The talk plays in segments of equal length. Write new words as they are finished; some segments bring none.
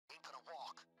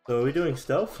So are we doing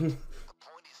stealth?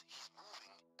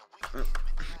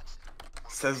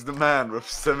 Says the man with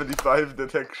 75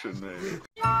 detection, mate.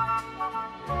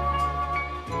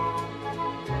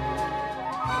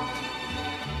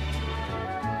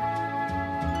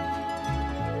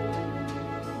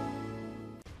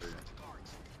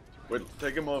 Wait,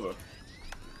 take him over.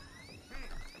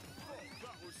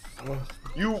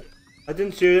 You I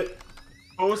didn't shoot it.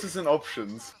 Host is in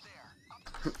options.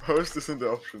 Host is in the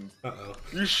options. Uh-oh.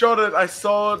 You shot it, I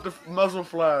saw the muzzle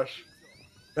flash.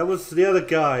 That was the other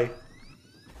guy.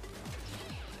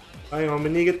 Hang on, we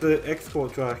need to get the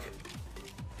export track.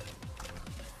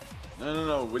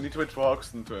 No, we need to wait for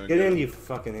Hoxton to Get in, you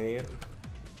fucking idiot.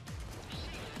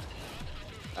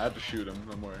 I have to shoot him,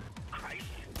 don't worry.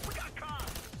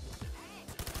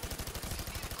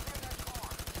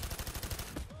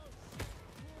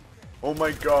 Oh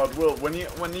my god, Will, when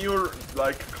you're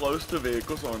like close to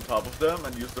vehicles or on top of them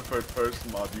and use the third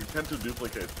person mod, you tend to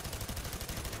duplicate.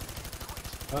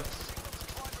 What?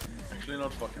 Actually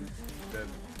not fucking dead.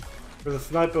 There's a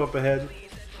sniper up ahead.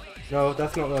 No,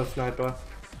 that's not a sniper.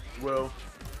 Will.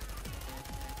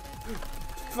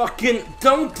 Fucking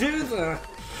don't do that!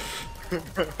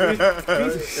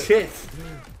 Piece of shit!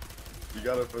 You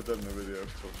gotta put that in the video,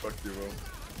 so fuck you, Will.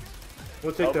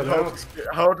 We'll take that how, out.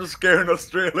 how to scare an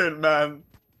Australian man?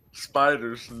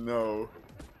 Spiders, no.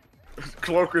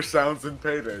 Cloaker sounds in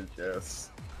Payday, yes.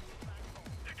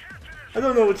 I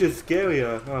don't know which is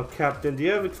scarier. Oh, Captain, do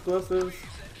you have explosives?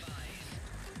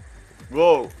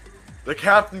 Whoa, the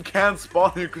captain can't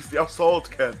spawn you because the assault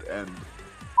can't end.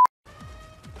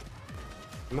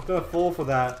 I'm not gonna fall for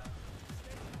that.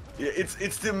 Yeah,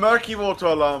 it's the murky water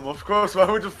alarm, of course. Why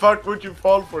would the fuck would you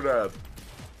fall for that?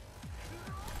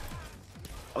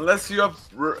 Unless you have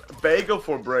bagel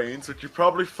for brains, which you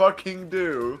probably fucking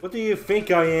do. What do you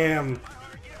think I am?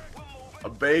 A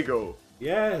bagel.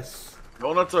 Yes.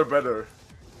 Donuts are better.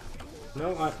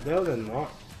 No, they're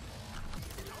not.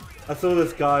 I saw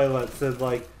this guy that said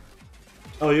like,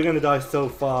 "Oh, you're gonna die so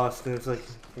fast," and it's like,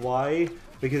 why?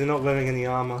 Because you're not wearing any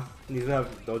armor. And you have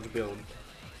dodge build.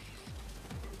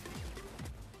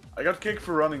 I got kicked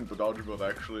for running the dodge build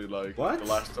actually, like What? the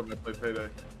last time I played Payday.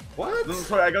 What? No,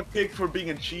 sorry, I got kicked for being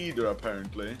a cheater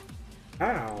apparently.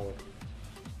 How?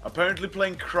 Apparently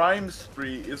playing Crime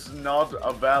Spree is not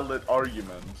a valid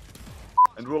argument.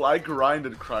 And well, I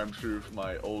grinded Crime Spree with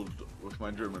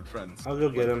my German friends. I'll go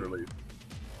get him. Literally.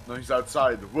 No, he's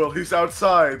outside. Will, he's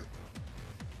outside.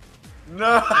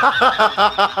 No,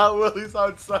 Will, he's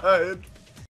outside.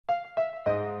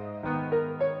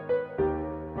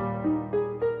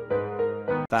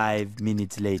 Five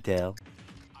minutes later.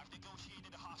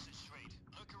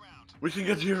 We can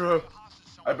get Hero.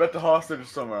 I bet the hostage is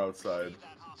somewhere outside.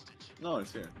 No,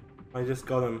 it's here. I just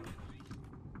got him.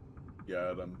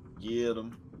 Get him. Get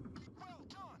him.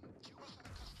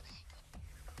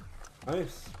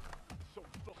 Nice.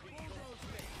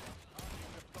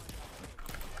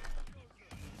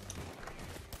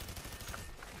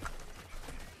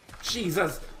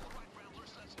 Jesus!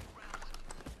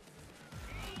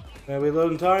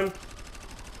 Reloading time.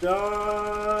 Die!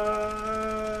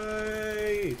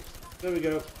 There we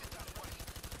go.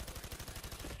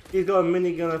 He's got a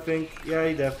minigun, I think. Yeah,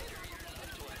 he def.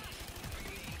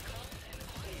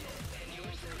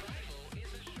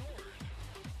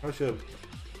 I should.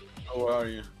 Oh, where are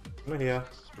you? I'm here.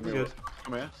 I'm good.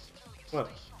 Come here. What?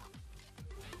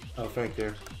 Oh, thank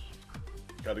you.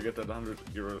 Gotta get that 100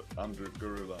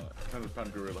 gorilla,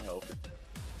 100-pound gorilla health.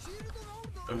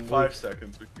 In 5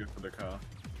 seconds, we can get to the car.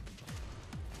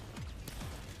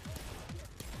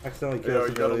 Accidentally Yeah, killed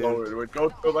you gotta civilian. lower it. Wait, go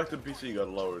back to the PC. You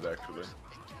gotta lower it actually.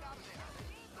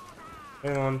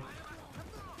 Hang on.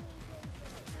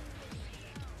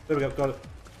 There we go, got it.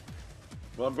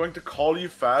 Well, I'm going to call you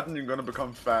fat, and you're gonna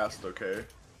become fast. Okay?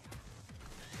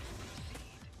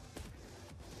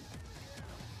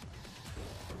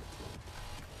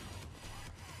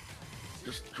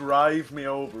 Just drive me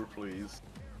over, please.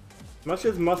 Much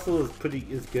as muscle is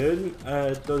good,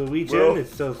 the regen is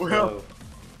so slow.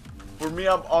 For me,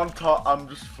 I'm on top. I'm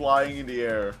just flying in the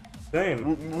air.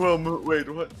 Same. Will, wait,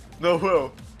 what? No,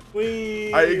 Will.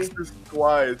 Whee! I exist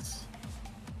twice.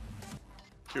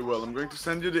 Okay, well, I'm going to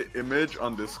send you the image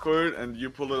on Discord, and you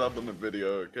pull it up in the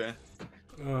video, okay?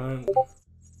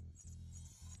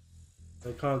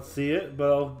 I can't see it,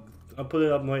 but I'll put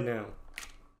it up right now.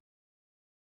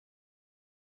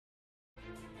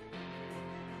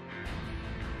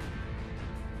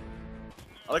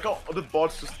 I like how the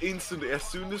bots just instantly, as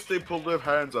soon as they pull their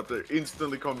hands up, they're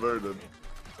instantly converted.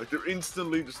 Like, they're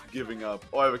instantly just giving up.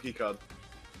 Oh, I have a keycard.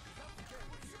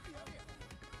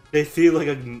 They see like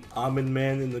an armored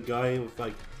man and the guy with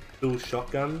like dual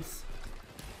shotguns.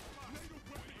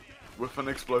 With an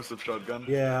explosive shotgun.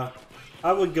 Yeah,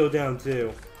 I would go down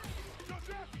too.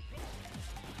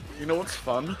 You know what's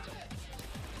fun?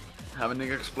 Having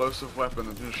an explosive weapon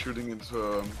and just shooting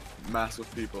into a mass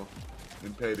of people.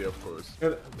 In Payday, of course.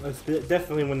 It's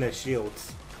definitely when they're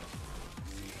shields.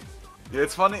 Yeah,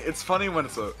 it's funny. It's funny when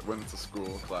it's a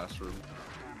school classroom.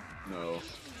 No.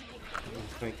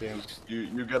 Thank you.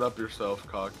 You get up yourself,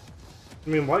 cock. I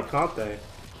mean, why can't they?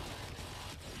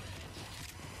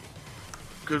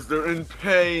 Because they're in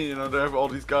pain, you know. They have all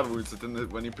these god wounds, and then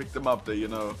when you pick them up, they, you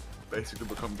know, basically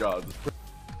become gods.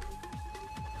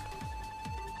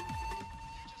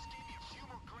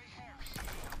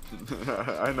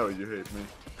 I know you hate me.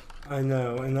 I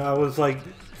know, and I was like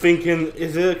thinking,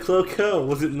 is it a Cloaker or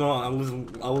was it not?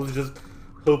 I was just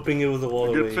hoping it was a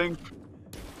waterway. Good thing.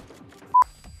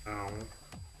 Ow.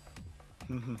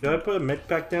 Did I put a med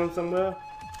pack down somewhere?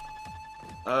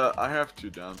 I have 2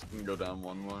 down, so I can go down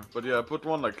 1 more. But yeah, put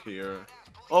one like here.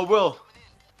 Oh, Will!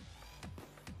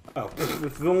 Oh,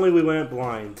 if only we weren't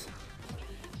blind.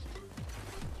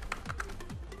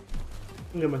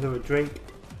 I'm gonna have a drink.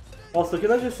 Also,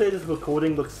 can I just say this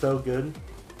recording looks so good?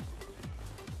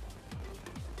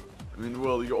 I mean,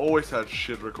 Will, you always had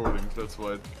shit recordings, that's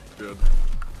why it's good.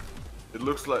 It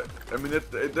looks like, I mean,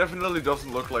 it definitely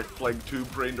doesn't look like playing Tomb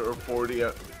Raider or 40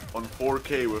 on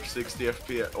 4K with 60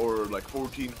 FPS or like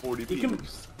 1440p.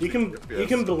 You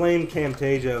can blame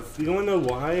Camtasia. You wanna know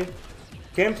why?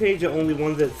 Camtasia only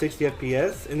runs at 60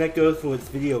 FPS, and that goes for its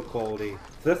video quality.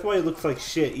 So that's why it looks like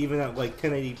shit, even at like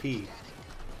 1080p.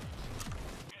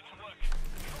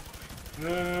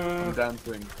 I'm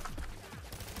dancing.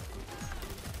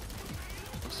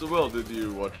 So, Will, did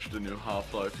you watch the new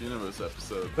Half-Life Universe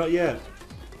episode? Not yet.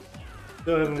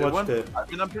 Still haven't watched it. I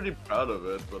mean, I'm pretty proud of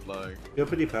it, but like... You're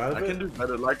pretty proud of it? I can do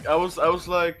better. Like, I was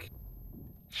like...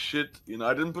 Shit, you know,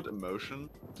 I didn't put emotion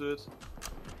to it.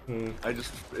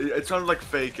 It sounded like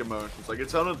fake emotions. Like,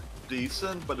 it sounded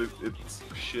decent, but it's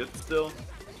shit still.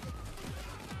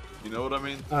 You know what I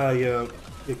mean? Your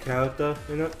character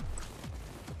in it?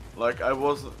 Like, I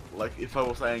wasn't... Like, if I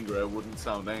was angry, I wouldn't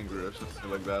sound angry or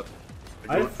something like that.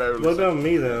 Like, what about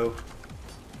me, though?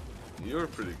 You were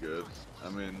pretty good. I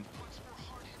mean...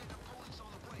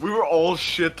 We were all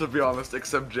shit, to be honest,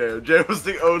 except Jay. Jay was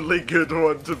the only good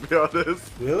one, to be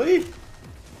honest. Really?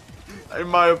 In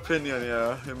my opinion,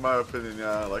 yeah. In my opinion,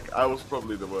 yeah. Like, I was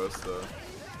probably the worst, though.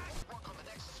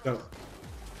 Go.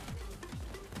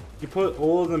 You put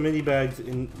all the mini bags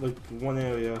in, like, one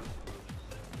area.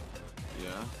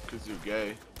 Yeah, because you're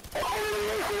gay.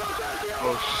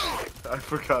 Oh, shit. I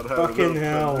forgot how Fucking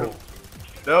hell.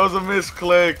 That was a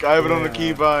misclick. I have it on the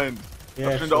keybind.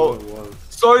 Yeah, sure it was.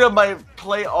 Sorry, my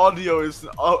play audio is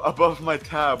above my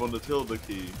tab on the tilde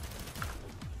key.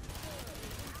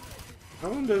 How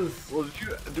long does...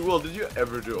 Well, did you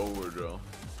ever do overdrill?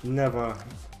 Never.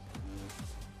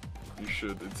 You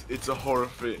should. It's a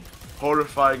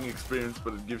horrifying experience,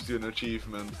 but it gives you an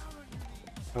achievement.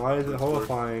 Why is it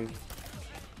horrifying?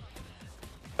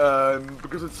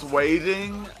 Because it's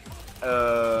waiting,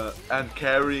 and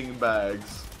carrying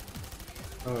bags.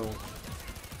 Oh.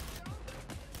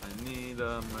 I need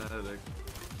a medic.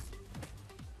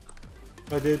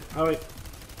 I did. Alright.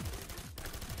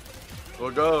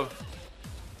 We'll go.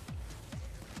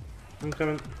 I'm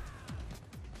coming.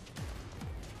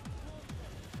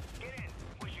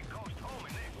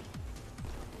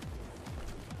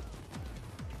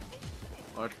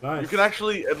 Nice. You can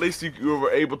actually, at least you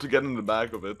were able to get in the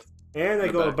back of it. And I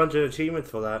got a bunch of achievements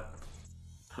for that.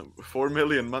 4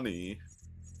 million money.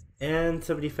 And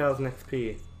 70,000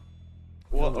 XP.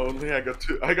 What? Only I got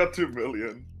 2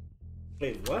 million.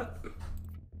 Wait, what?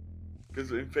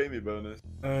 Because of infamy bonus.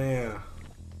 Oh yeah.